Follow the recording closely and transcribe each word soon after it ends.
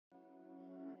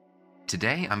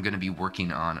Today I'm going to be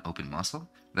working on open muscle.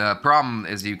 The problem,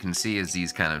 as you can see, is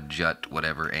these kind of jut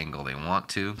whatever angle they want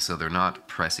to, so they're not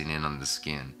pressing in on the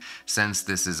skin. Since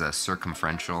this is a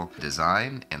circumferential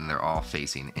design and they're all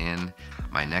facing in,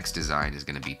 my next design is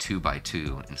going to be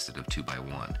 2x2 instead of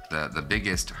 2x1. The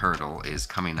biggest hurdle is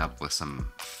coming up with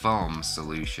some foam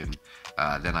solution.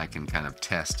 Then I can kind of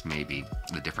test maybe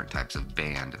the different types of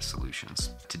band solutions.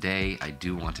 Today I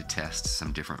do want to test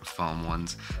some different foam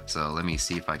ones, so let me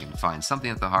see if I can find something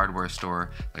at the hardware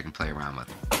store that I can play around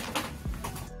with.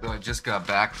 So I just got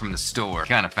back from the store,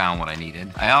 kind of found what I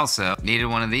needed. I also needed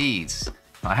one of these.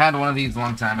 I had one of these a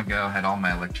long time ago, had all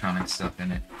my electronic stuff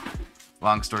in it.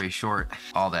 Long story short,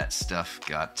 all that stuff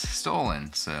got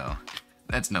stolen, so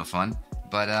that's no fun.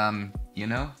 But you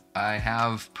know, I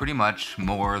have pretty much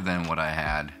more than what I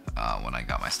had when I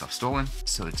got my stuff stolen,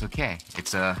 so it's okay.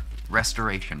 It's a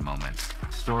restoration moment.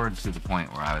 Stored to the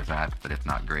point where I was at, but if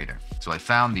not greater. So I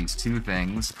found these two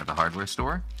things at the hardware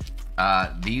store.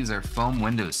 These are foam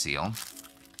window seal,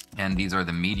 and these are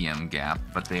the medium gap,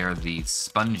 but they are the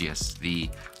spongiest, the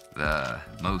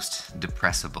most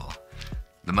depressible.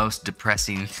 The most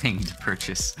depressing thing to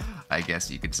purchase, I guess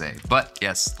you could say. But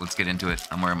yes, let's get into it.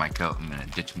 I'm wearing my coat. I'm gonna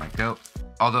ditch my coat.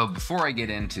 Although before I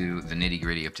get into the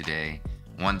nitty-gritty of today,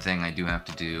 one thing I do have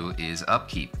to do is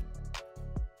upkeep.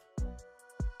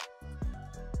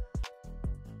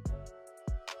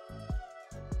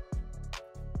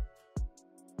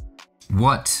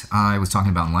 What I was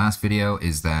talking about in the last video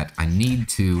is that I need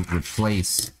to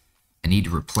replace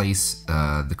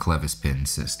the clevis pin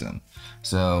system.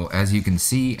 So as you can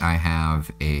see, I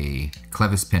have a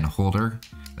clevis pin holder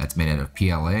that's made out of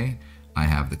PLA. I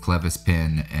have the clevis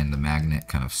pin and the magnet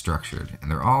kind of structured,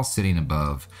 and they're all sitting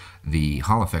above the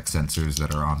Hall effect sensors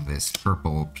that are on this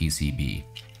purple PCB.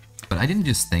 But I didn't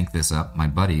just think this up. My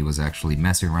buddy was actually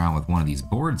messing around with one of these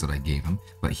boards that I gave him,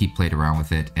 but he played around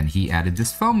with it and he added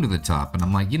this foam to the top. And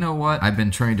I'm like, you know what? I've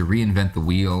been trying to reinvent the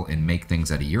wheel and make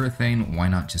things out of urethane. Why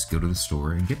not just go to the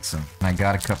store and get some? I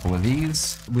got a couple of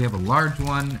these. We have a large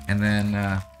one and then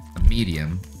a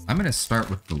medium. I'm gonna start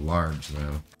with the large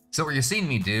though. So what you're seeing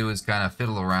me do is kind of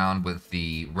fiddle around with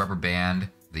the rubber band,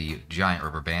 the giant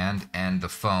rubber band, and the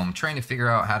foam, trying to figure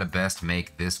out how to best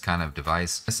make this kind of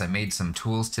device. I made some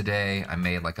tools today. I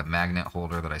made like a magnet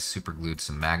holder that I super glued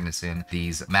some magnets in.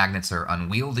 These magnets are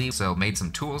unwieldy, so made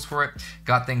some tools for it,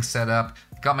 got things set up,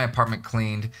 got my apartment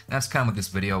cleaned. That's kind of what this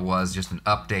video was, just an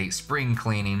update, spring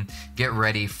cleaning, get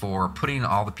ready for putting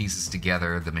all the pieces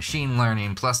together, the machine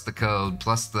learning, plus the code,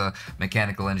 plus the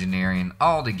mechanical engineering,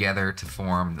 all together to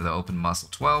form the Open Muscle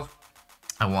 12.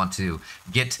 I want to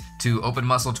get to Open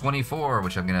Muscle 24,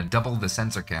 which I'm going to double the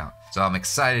sensor count. So I'm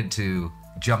excited to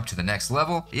jump to the next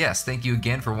level. Yes, thank you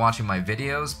again for watching my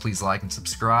videos. Please like and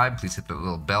subscribe. Please hit the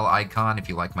little bell icon if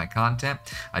you like my content.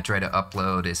 I try to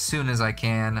upload as soon as I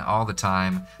can, all the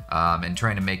time, and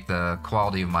trying to make the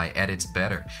quality of my edits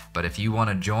better. But if you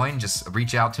want to join, just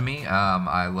reach out to me.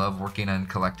 I love working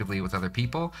collectively with other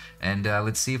people, and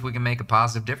let's see if we can make a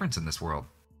positive difference in this world.